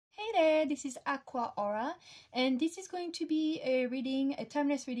Hi, this is Aqua Aura, and this is going to be a reading, a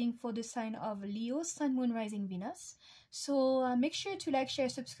timeless reading for the sign of Leo, Sun, Moon, Rising, Venus. So make sure to like, share,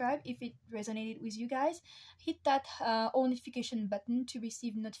 subscribe if it resonated with you guys. Hit that all notification button to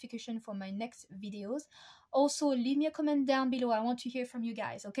receive notification for my next videos. Also, leave me a comment down below. I want to hear from you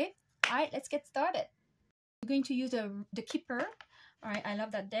guys, okay? All right, let's get started. I'm going to use the Keeper. All right, I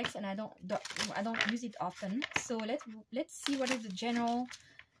love that deck, and I don't use it often. So let's see what is the general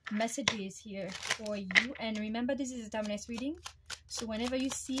messages here for you. And remember, this is a timeless reading, so whenever you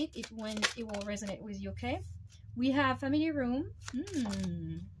see it, it will resonate with you. Okay, we have family room.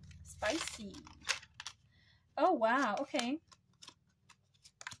 Spicy. Oh wow. Okay.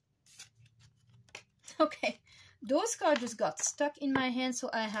 Okay, those cards just got stuck in my hand, so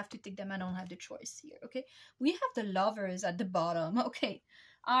I have to take them. I don't have the choice here. Okay, we have the Lovers at the bottom. Okay,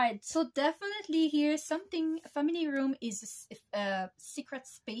 all right, so definitely here something. Family room is a secret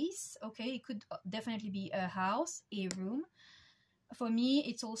space. Okay, it could definitely be a house, a room. For me,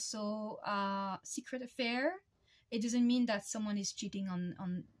 it's also a secret affair. It doesn't mean that someone is cheating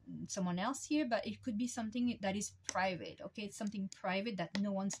on someone else here, but it could be something that is private. Okay, it's something private that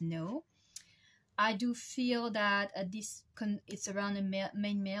no one's know. I do feel that it's around a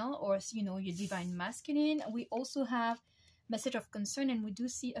main male, or you know, your divine masculine. We also have message of concern, and we do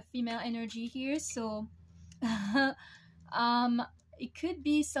see a female energy here. So it could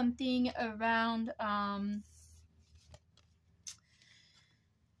be something around I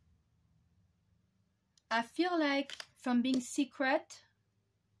feel like from being secret,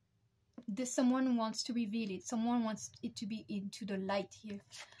 someone wants to reveal it. Someone wants it to be into the light here.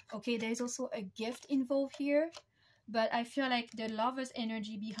 Okay, there's also a gift involved here, but I feel like the Lover's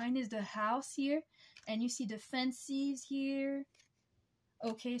energy behind is the house here, and you see the fences here.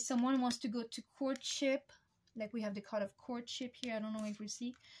 Okay, someone wants to go to courtship, like we have the card of courtship here. I don't know if we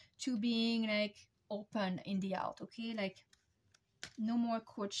see, to being like open in the out. Okay, like no more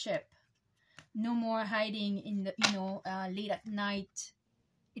courtship, no more hiding in the, you know, late at night.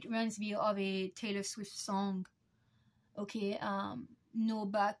 It reminds me of a Taylor Swift song. Okay, no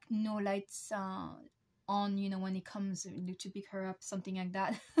lights on, you know, when it comes to pick her up, something like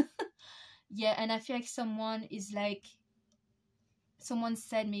that. Yeah, and I feel like someone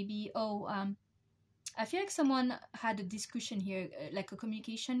said maybe, oh, I feel like someone had a discussion here, like a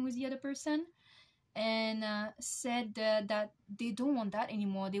communication with the other person, and said that they don't want that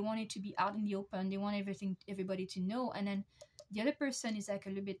anymore. They want it to be out in the open. They want everybody to know. And then the other person is like a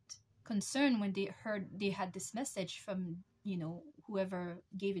little bit concerned when they heard they had this message from, you know, whoever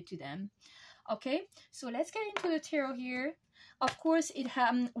gave it to them. Okay, so let's get into the tarot here. Of course,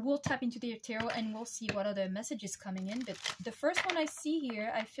 we'll tap into the tarot and we'll see what other messages coming in. But the first one I see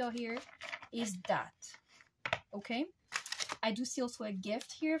here, I feel here, is that. Okay, I do see also a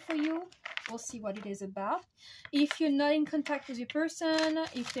gift here for you. We'll see what it is about. If you're not in contact with your person,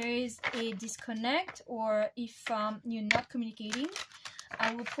 if there is a disconnect, or if you're not communicating,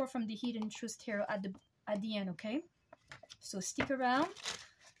 I will pour from the Hidden Truth Tarot at the end. Okay, so stick around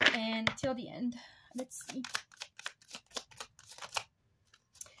and till the end. Let's see.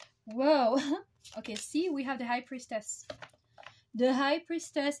 Whoa. Okay, see, we have the High Priestess. The High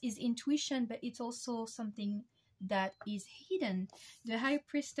Priestess is intuition, but it's also something that is hidden. The High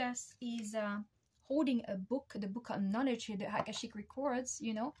Priestess is holding a book, the book of knowledge here, the Akashic records,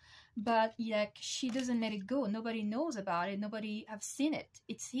 you know, but like she doesn't let it go. Nobody knows about it. Nobody have seen it.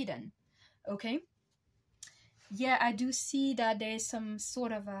 It's hidden. Okay. Yeah, I do see that there is some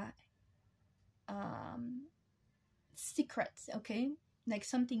sort of a secret. Okay, like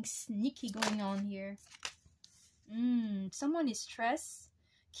something sneaky going on here. Someone is stressed,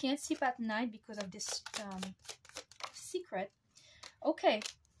 can't sleep at night because of this secret. Okay,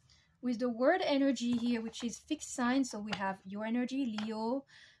 with the word energy here, which is fixed sign, so we have your energy, Leo,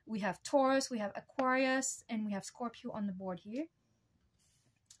 we have Taurus, we have Aquarius, and we have Scorpio on the board here.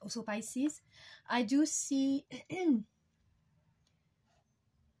 Also Pisces. I do see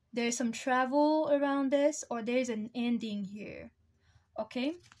there's some travel around this, or there's an ending here.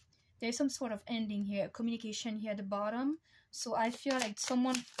 Okay, there's some sort of ending here, communication here at the bottom. So I feel like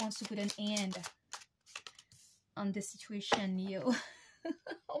someone wants to put an end on the situation, Leo.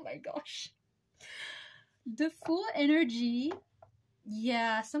 Oh my gosh. The Fool energy.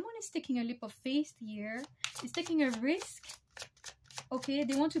 Yeah, someone is taking a leap of faith here. Is taking a risk. Okay,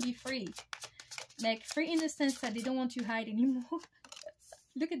 they want to be free. Like free in the sense that they don't want to hide anymore.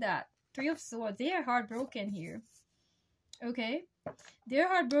 Look at that. Three of Swords. They are heartbroken here. Okay, they're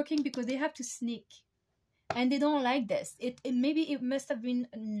heartbroken because they have to sneak, and they don't like this. Maybe it must have been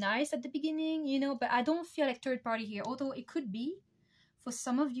nice at the beginning, you know, but I don't feel like third party here, although it could be For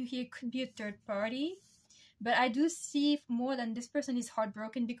some of you here, it could be a third party. But I do see more than this person is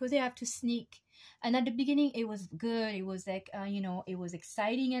heartbroken because they have to sneak. And at the beginning, it was good. It was like, it was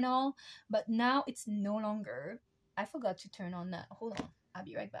exciting and all. But now it's no longer. I forgot to turn on that. Hold on. I'll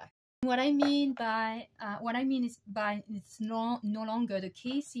be right back. What I mean is by it's no longer the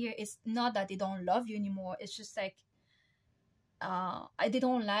case here. It's not that they don't love you anymore. It's just like, they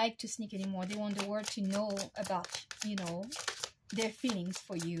don't like to sneak anymore. They want the world to know about, their feelings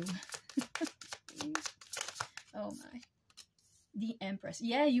for you. Oh my. The Empress.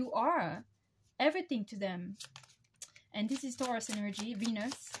 Yeah, you are everything to them. And this is Taurus energy,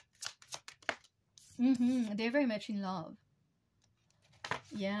 Venus. They're very much in love.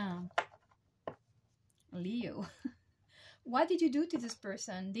 Yeah. Leo. What did you do to this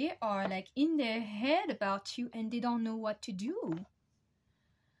person? They are like in their head about you and they don't know what to do.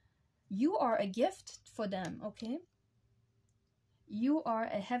 You are a gift for them, okay? You are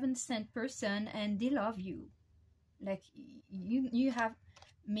a heaven-sent person and they love you. Like you have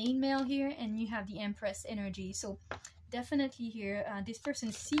main male here and you have the Empress energy. So definitely here, this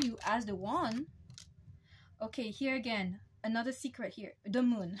person see you as the one. Okay, here again, another secret here, the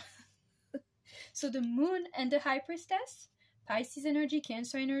moon. So the moon and the High Priestess, Pisces energy,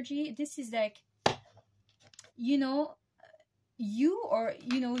 Cancer energy, this is like, you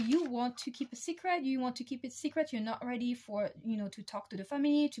want to keep a secret, you want to keep it secret, you're not ready for, to talk to the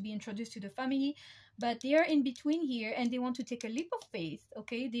family, to be introduced to the family, but they are in between here and they want to take a leap of faith,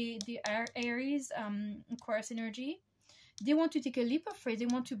 okay? They are Aries, Aquarius energy. They want to take a leap of faith, they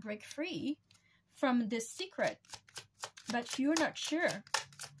want to break free from this secret, but you're not sure.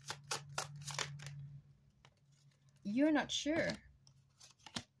 You're not sure.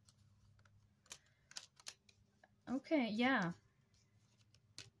 Okay, yeah.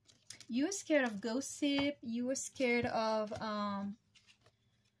 You were scared of gossip. You were scared of, I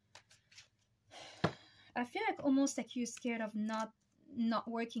feel like almost like you're scared of not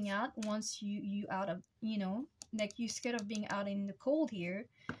working out once you out of, like you're scared of being out in the cold here.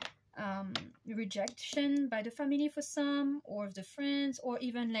 Rejection by the family for some, or the friends, or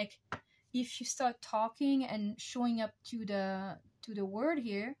even like if you start talking and showing up to the word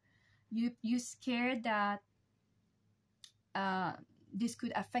here, you scared that this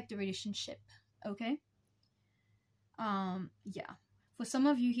could affect the relationship, okay? Yeah, for some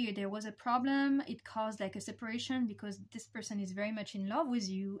of you here, there was a problem. It caused like a separation because this person is very much in love with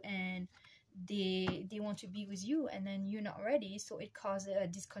you and they want to be with you, and then you're not ready, so it caused a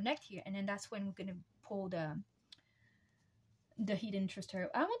disconnect here. And then that's when we're gonna pull the Hidden Truth Tarot.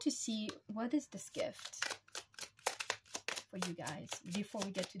 I want to see what is this gift for you guys before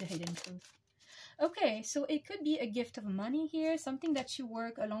we get to the Hidden Truth. Okay, so it could be a gift of money here, something that you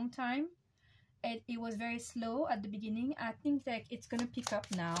work a long time. It was very slow at the beginning. I think that it's gonna pick up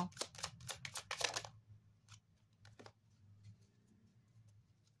now.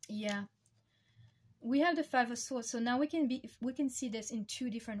 Yeah. We have the Five of Swords, so now we can see this in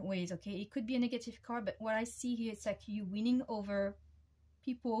two different ways, okay? It could be a negative card, but what I see here, it's like you winning over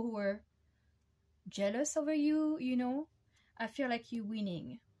people who are jealous over you, I feel like you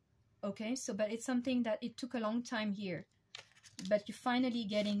winning, okay? So, but it's something that it took a long time here, but you're finally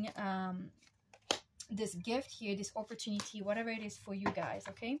getting this gift here, this opportunity, whatever it is for you guys,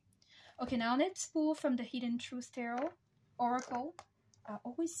 okay? Okay, now let's pull from the Hidden Truth Tarot, Oracle. I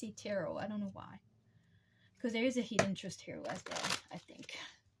always say tarot, I don't know why. Because there is a Hidden Truth Tarot as well, I think,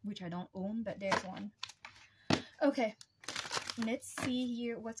 which I don't own, but there's one. Okay, let's see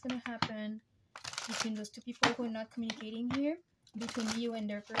here what's going to happen between those two people who are not communicating here, between you and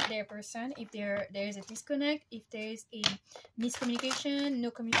their person. If there is a disconnect, if there is a miscommunication,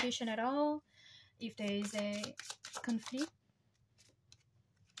 no communication at all, if there is a conflict.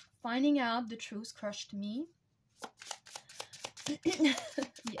 Finding out the truth crushed me.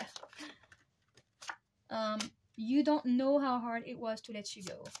 Yeah. You don't know how hard it was to let you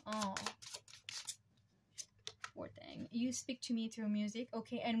go. Oh, poor thing. You speak to me through music,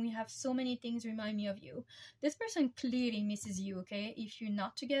 okay? And we have so many things remind me of you. This person clearly misses you, okay? If you're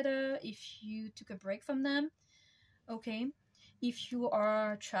not together, if you took a break from them, okay? If you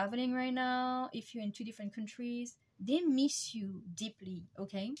are traveling right now, if you're in two different countries, they miss you deeply,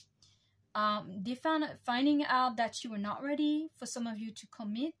 okay? They finding out that you were not ready for some of you to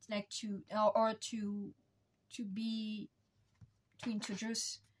commit, like to be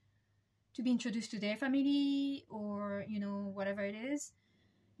introduced to their family, or whatever it is.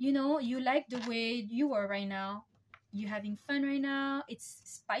 You like the way you are right now. You're having fun right now. It's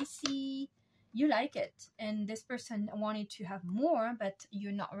spicy. You like it, and this person wanted to have more, but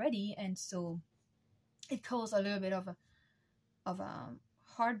you're not ready, and so it caused a little bit of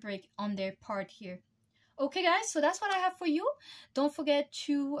heartbreak on their part here. Okay, guys, so that's what I have for you. Don't forget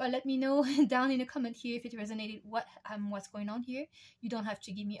to let me know down in the comment here if it resonated, what's going on here. You don't have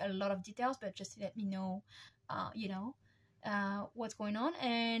to give me a lot of details, but just let me know, what's going on.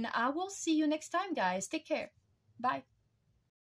 And I will see you next time, guys. Take care. Bye.